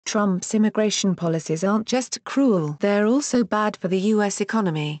Trump's immigration policies aren't just cruel, they're also bad for the U.S.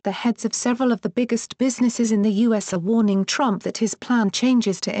 economy. The heads of several of the biggest businesses in the U.S. are warning Trump that his planned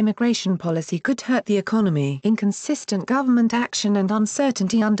changes to immigration policy could hurt the economy. Inconsistent government action and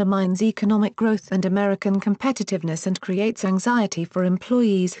uncertainty undermines economic growth and American competitiveness and creates anxiety for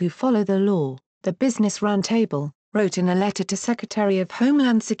employees who follow the law, the Business Roundtable wrote in a letter to Secretary of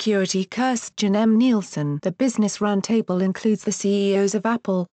Homeland Security Kirstjen M. Nielsen. The Business Roundtable includes the CEOs of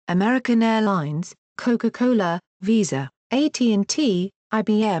Apple, American Airlines, Coca-Cola, Visa, AT&T,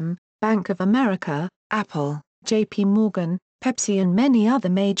 IBM, Bank of America, Apple, J.P. Morgan, Pepsi and many other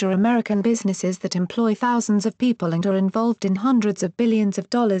major American businesses that employ thousands of people and are involved in hundreds of billions of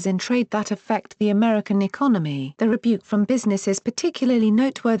dollars in trade that affect the American economy. The rebuke from business is particularly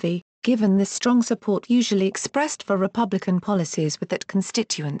noteworthy, given the strong support usually expressed for Republican policies with that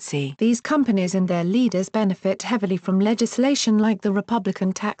constituency. These companies and their leaders benefit heavily from legislation like the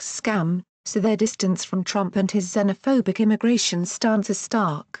Republican tax scam, so their distance from Trump and his xenophobic immigration stance is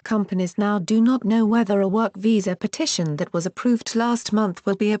stark. Companies now do not know whether a work visa petition that was approved last month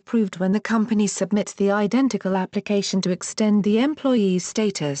will be approved when the company submits the identical application to extend the employee's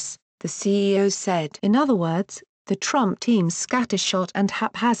status, the CEOs said. In other words, the Trump team's scattershot and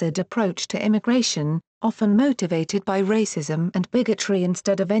haphazard approach to immigration, often motivated by racism and bigotry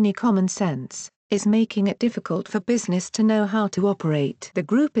instead of any common sense, is making it difficult for business to know how to operate. The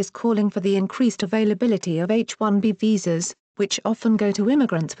group is calling for the increased availability of H-1B visas, which often go to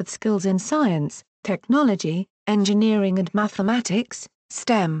immigrants with skills in science, technology, engineering and mathematics,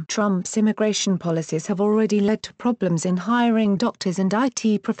 STEM. Trump's immigration policies have already led to problems in hiring doctors and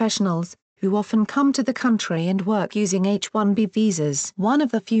IT professionals, who often come to the country and work using H-1B visas. One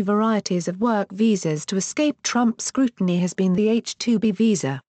of the few varieties of work visas to escape Trump scrutiny has been the H-2B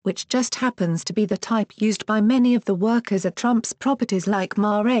visa, which just happens to be the type used by many of the workers at Trump's properties like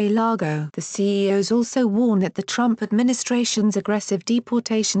Mar-a-Lago. The CEOs also warn that the Trump administration's aggressive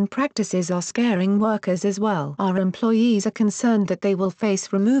deportation practices are scaring workers as well. Our employees are concerned that they will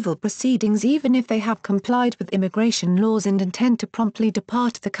face removal proceedings even if they have complied with immigration laws and intend to promptly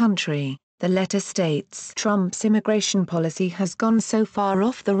depart the country. The letter states Trump's immigration policy has gone so far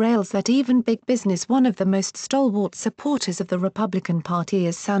off the rails that even big business, one of the most stalwart supporters of the Republican Party,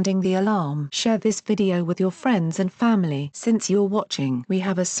 is sounding the alarm. Share this video with your friends and family. Since you're watching, we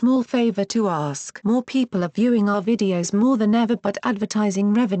have a small favor to ask. More people are viewing our videos more than ever, but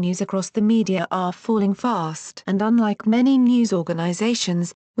advertising revenues across the media are falling fast. And unlike many news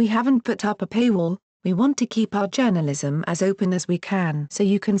organizations, we haven't put up a paywall. We want to keep our journalism as open as we can, so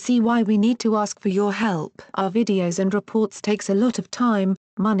you can see why we need to ask for your help. Our videos and reports takes a lot of time,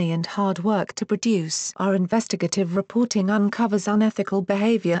 money and hard work to produce. Our investigative reporting uncovers unethical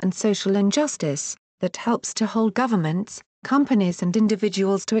behavior and social injustice that helps to hold governments, companies and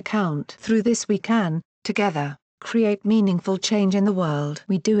individuals to account. Through this we can, together, create meaningful change in the world.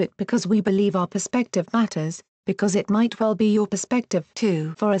 We do it because we believe our perspective matters, because it might well be your perspective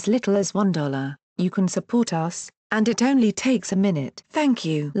too. For as little as $1. You can support us, and it only takes a minute. Thank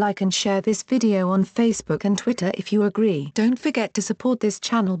you. Like and share this video on Facebook and Twitter if you agree. Don't forget to support this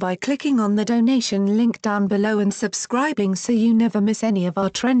channel by clicking on the donation link down below and subscribing so you never miss any of our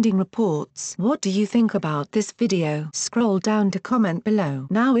trending reports. What do you think about this video? Scroll down to comment below.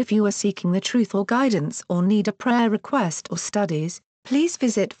 Now if you are seeking the truth or guidance or need a prayer request or studies, please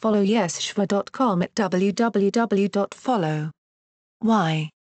visit followyeshua.com at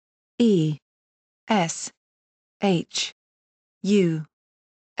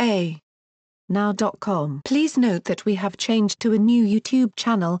Please note that we have changed to a new YouTube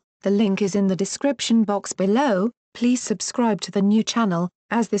channel. The link is in the description box below. Please subscribe to the new channel,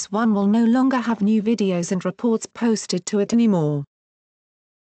 as this one will no longer have new videos and reports posted to it anymore.